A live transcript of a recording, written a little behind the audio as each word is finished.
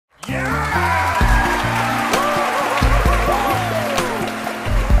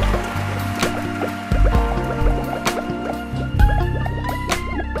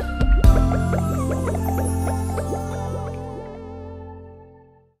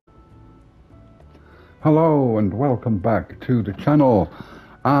Hello and welcome back to the channel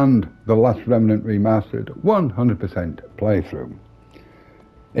and the last Remnant Remastered 100% playthrough.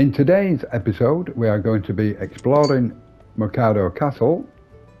 In today's episode we are going to be exploring Mercado Castle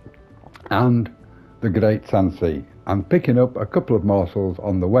and the Great Sand Sea and picking up a couple of morsels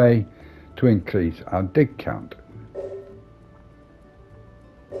on the way to increase our dig count.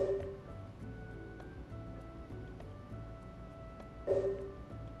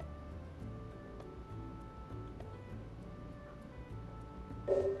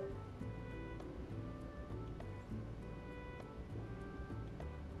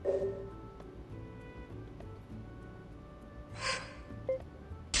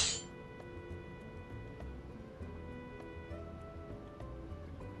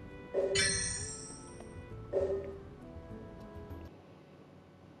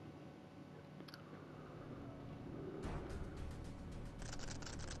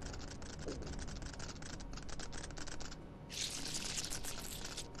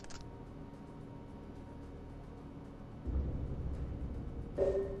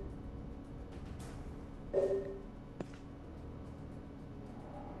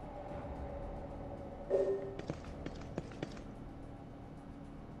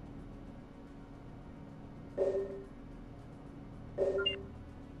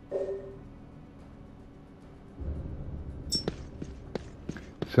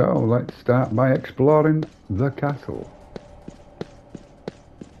 So let's start by exploring the castle.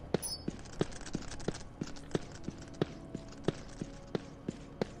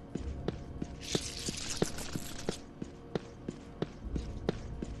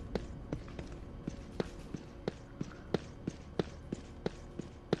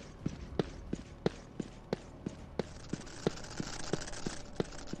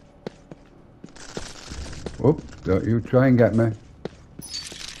 Oops, don't you try and get me.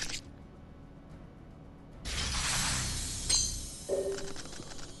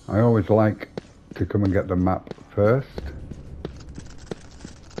 I always like to come and get the map first.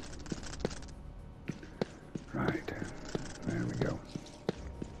 Right, there we go.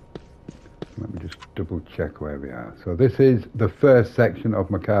 Let me just double check where we are. So this is the first section of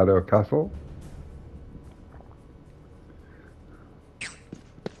Mercado Castle.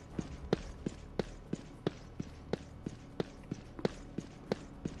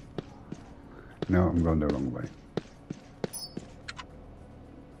 No, I'm going the wrong way.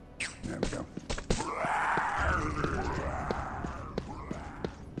 There we go.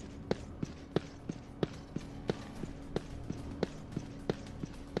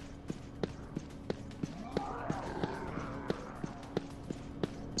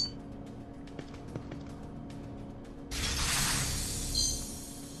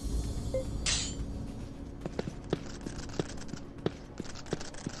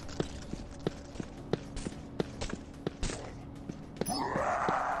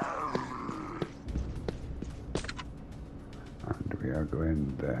 We are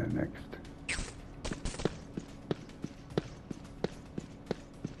going there next.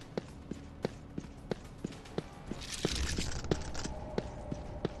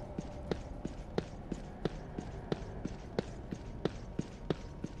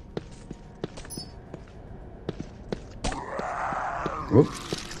 Whoops.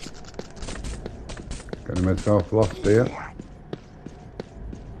 Getting myself lost here.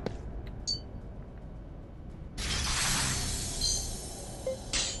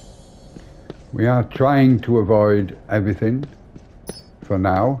 We are trying to avoid everything for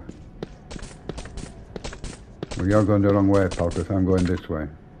now. We are going the wrong way, pal, because I'm going this way.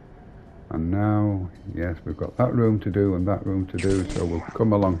 And now, yes, we've got that room to do and that room to do, so we'll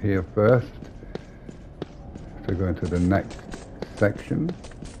come along here first to go into the next section.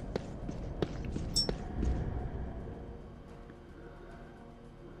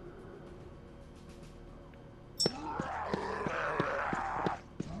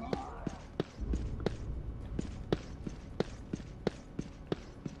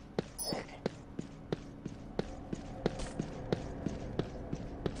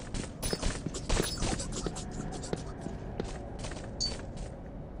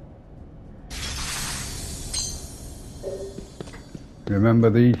 Remember,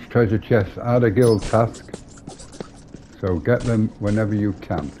 these treasure chests are a guild task, so get them whenever you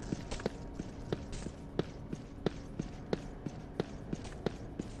can.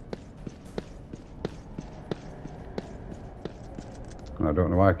 And I don't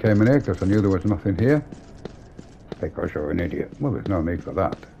know why I came in here, because I knew there was nothing here. Because you're an idiot. Well, there's no need for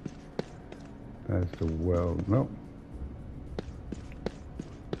that. There's the world. No.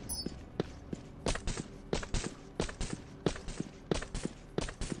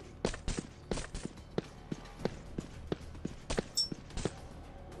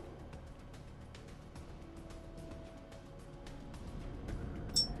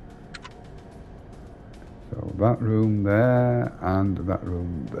 that room there, and that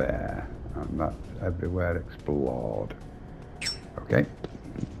room there. And that's everywhere explored. Okay,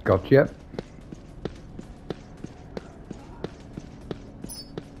 gotcha.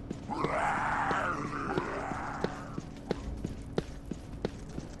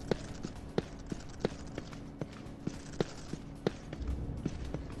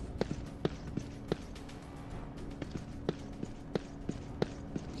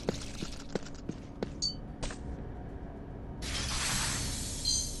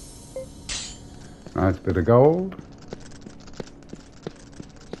 Nice bit of gold.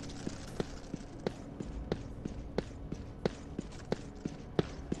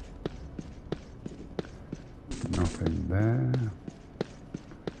 Nothing there.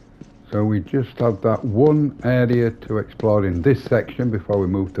 So we just have that one area to explore in this section before we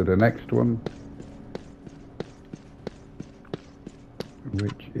move to the next one,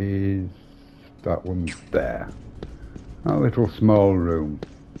 which is that one there. A little small room.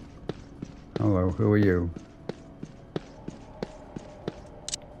 Hello, who are you?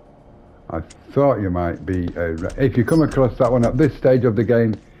 I thought you might be a... If you come across that one at this stage of the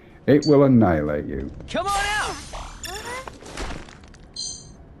game, it will annihilate you. Come on out!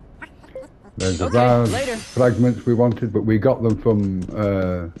 There's the vase fragments we wanted, but we got them from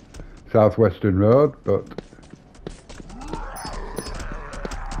Southwestern Road, but...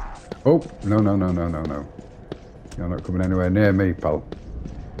 Oh, no. You're not coming anywhere near me, pal.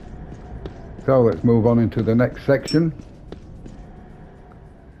 So let's move on into the next section.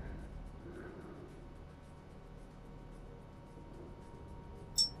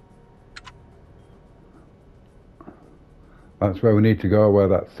 That's where we need to go, where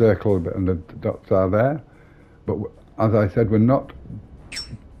that circle and the dots are there. But as I said, we're not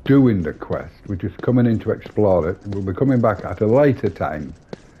doing the quest. We're just coming in to explore it. We'll be coming back at a later time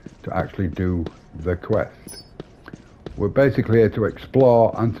to actually do the quest. We're basically here to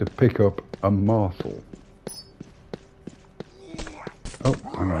explore and to pick up a morsel. Oh,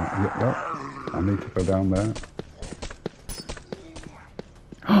 hang on. Yeah, I need to go down there.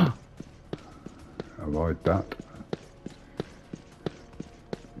 Avoid that.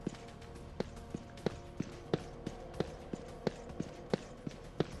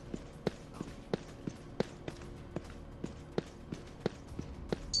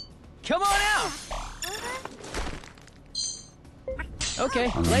 Come on out!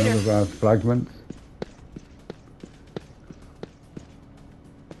 Okay, And later. another vase fragments.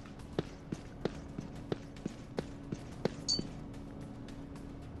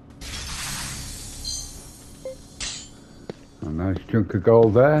 A nice chunk of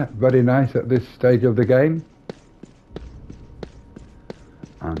gold there. Very nice at this stage of the game.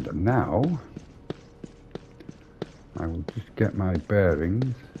 And now I will just get my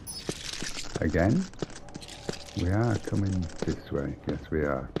bearings again. We are coming this way. Yes, we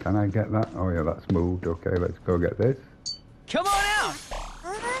are. Can I get that? Oh, yeah, that's moved. Okay, let's go get this. Come on out!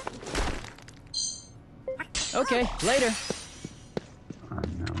 Okay, later.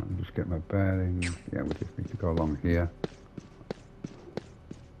 And now I'll just get my bearings. Yeah, we just need to go along here.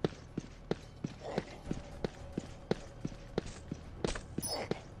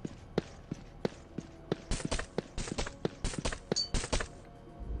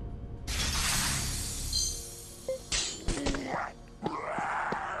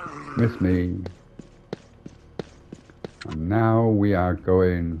 Miss me. And now we are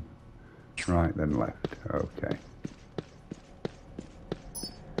going right then left. Okay.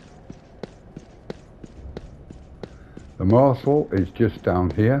 The morsel is just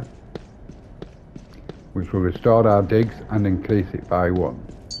down here, which will restore our digs and increase it by 1.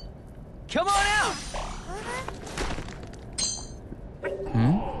 Come on out!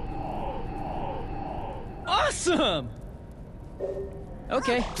 Awesome!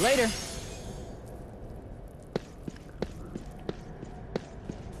 Okay, later.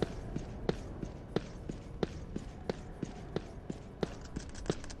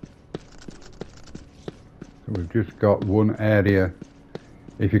 So we've just got one area.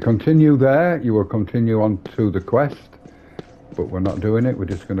 If you continue there, you will continue on to the quest, but we're not doing it. We're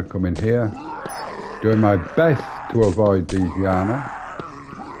just going to come in here. Doing my best to avoid these Yana.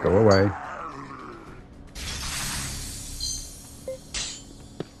 Go away.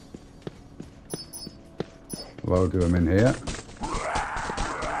 Load them in here.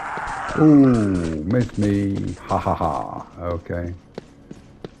 Ooh, missed me. Ha ha ha. Okay.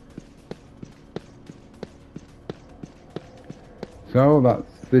 So that's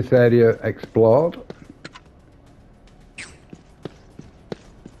this area explored.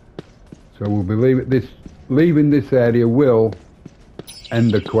 So we'll be leaving this area will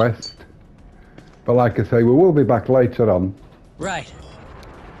end the quest. But like I say, we will be back later on Right.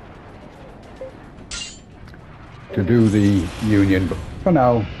 to do the union. But for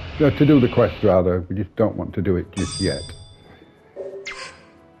now, to do the quest rather, we just don't want to do it just yet.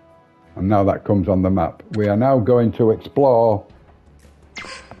 And now that comes on the map. We are now going to explore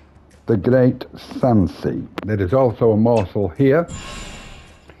the Great Sand Sea. There is also a morsel here,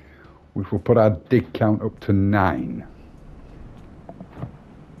 which will put our dig count up to 9.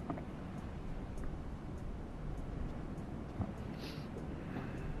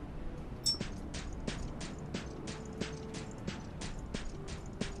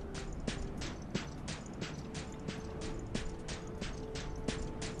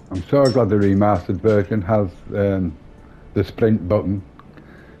 I'm so glad the remastered version has the sprint button.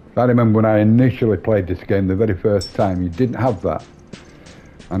 I remember when I initially played this game the very first time, you didn't have that,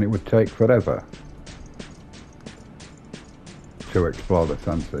 and it would take forever to explore the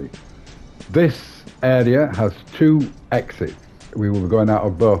Sand Sea. This area has 2 exits. We will be going out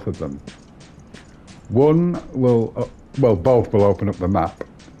of both of them. One will, well, both will open up the map.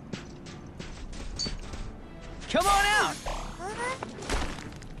 Come on out!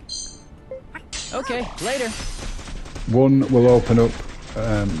 Okay, later. One will open up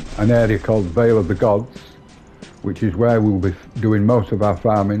an area called Vale of the Gods, which is where we'll be doing most of our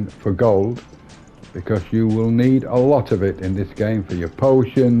farming for gold, because you will need a lot of it in this game for your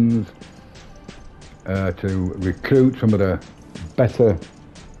potions, to recruit some of the better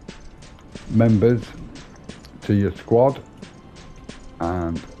members to your squad.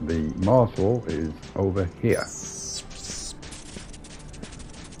 And the morsel is over here.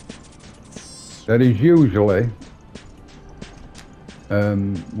 There is usually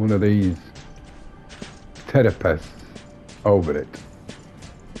one of these terrapests over it,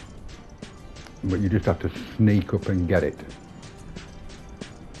 but you just have to sneak up and get it.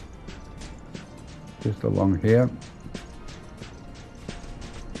 Just along here.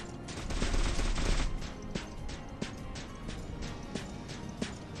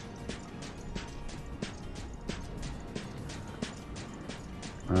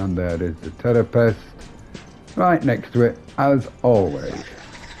 And there is the terrapest right next to it, as always.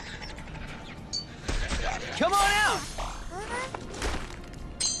 Come on out!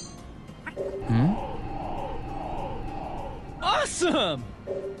 Awesome!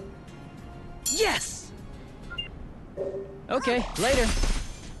 Yes! Okay, later.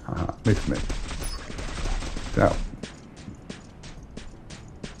 Missed me. So.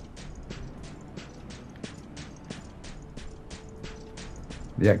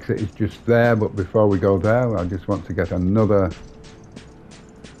 The exit is just there, but before we go there, I just want to get another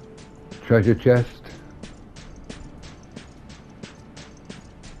treasure chest.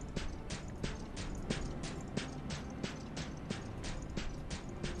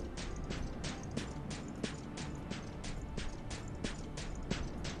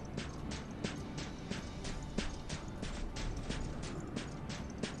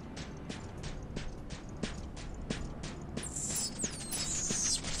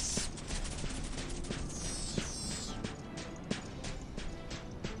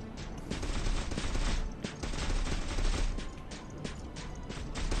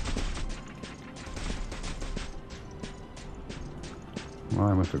 Well,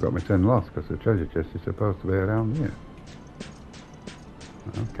 I must have got my 10 lost because the treasure chest is supposed to be around here.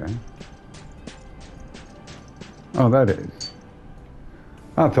 Okay. Oh, there it is.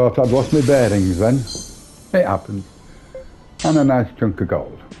 I thought I'd lost my bearings then. It happens. And a nice chunk of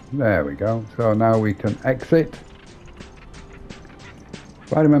gold. There we go. So now we can exit.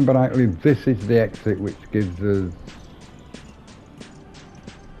 If I remember rightly, this is the exit which gives us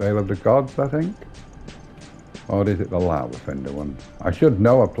Vale of the Gods, I think. Or is it the Lava Fender one? I should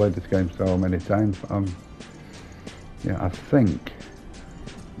know, I've played this game so many times. Yeah, I think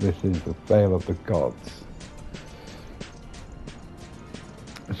this is the Vale of the Gods.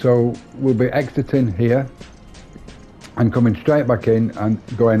 So we'll be exiting here and coming straight back in and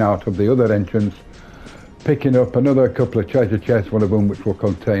going out of the other entrance, picking up another couple of treasure chests, one of them which will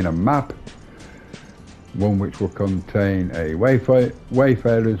contain a map, one which will contain a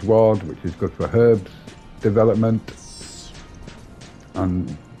Wayfarer's Ward, which is good for herbs development,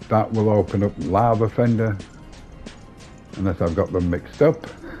 and that will open up Lava Fender, unless I've got them mixed up.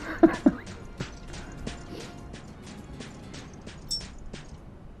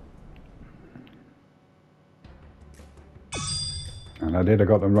 And I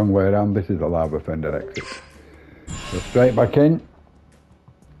got them wrong way around. This is the Lava Fender exit. So straight back in.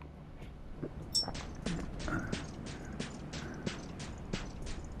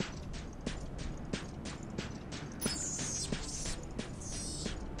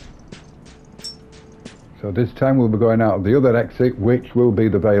 So this time we'll be going out of the other exit, which will be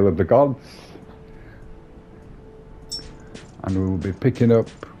the Vale of the Gods. And we will be picking up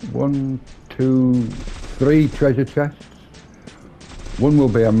 1, 2, 3 treasure chests. One will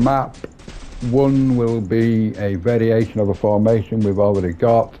be a map, one will be a variation of a formation we've already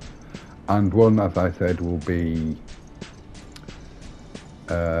got, and one, as I said, will be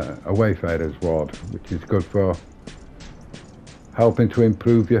a Wayfarer's Ward, which is good for helping to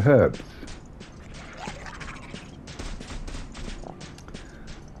improve your herbs.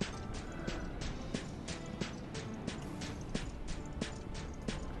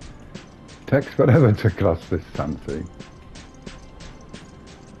 Takes forever to cross this sand sea.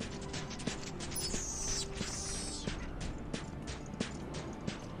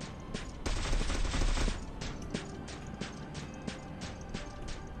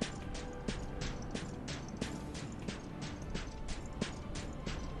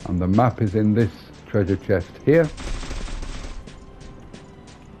 And the map is in this treasure chest here.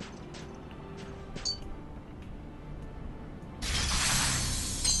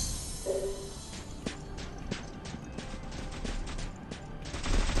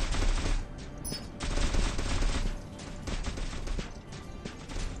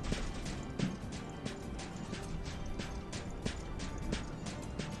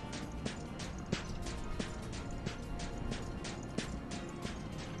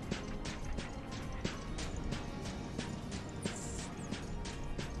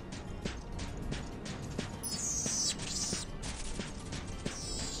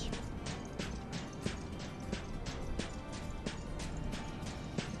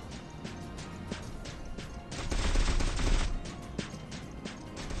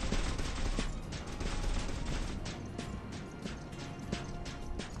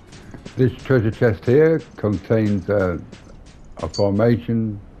 This treasure chest here contains a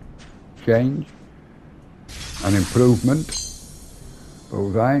formation change, an improvement,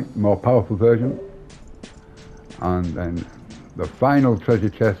 bullseye, more powerful version, and then the final treasure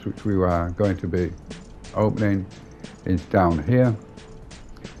chest which we are going to be opening is down here,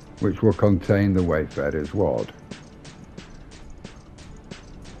 which will contain the Wayfarer's Ward.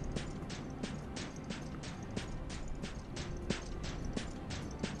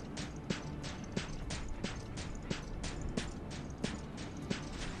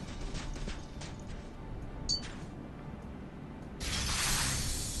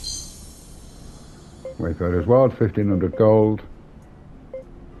 Wayfarer's Ward, 1500 gold,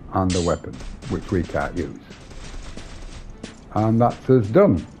 and the weapon, which we can't use. And that's us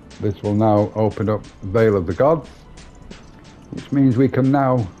done. This will now open up Vale of the Gods, which means we can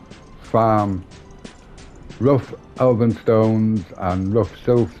now farm rough elven stones and rough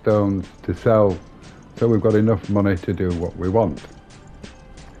sylph stones to sell, so we've got enough money to do what we want.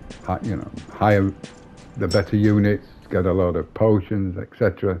 You know, hire the better units, get a load of potions,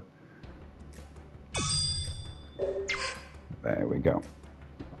 etc. There we go.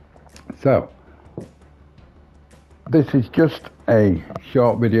 So, this is just a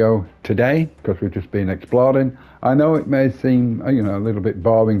short video today because we've just been exploring. I know it may seem, you know, a little bit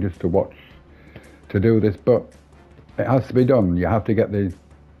boring just to watch, to do this, but it has to be done. You have to get the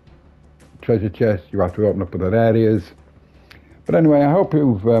treasure chest, you have to open up other areas. But anyway, I hope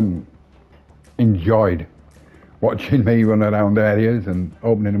you've enjoyed watching me run around areas and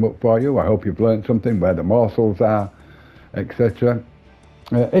opening them up for you. I hope you've learned something, where the morsels are, etc.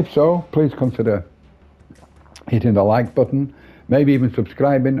 If so, please consider hitting the like button, maybe even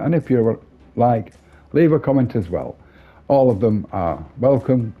subscribing, and if you like, leave a comment as well. All of them are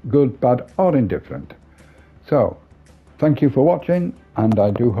welcome, good, bad, or indifferent. So, thank you for watching, and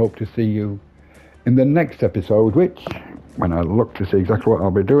I do hope to see you in the next episode, which, when I look to see exactly what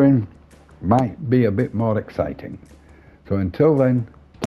I'll be doing, might be a bit more exciting. So until then,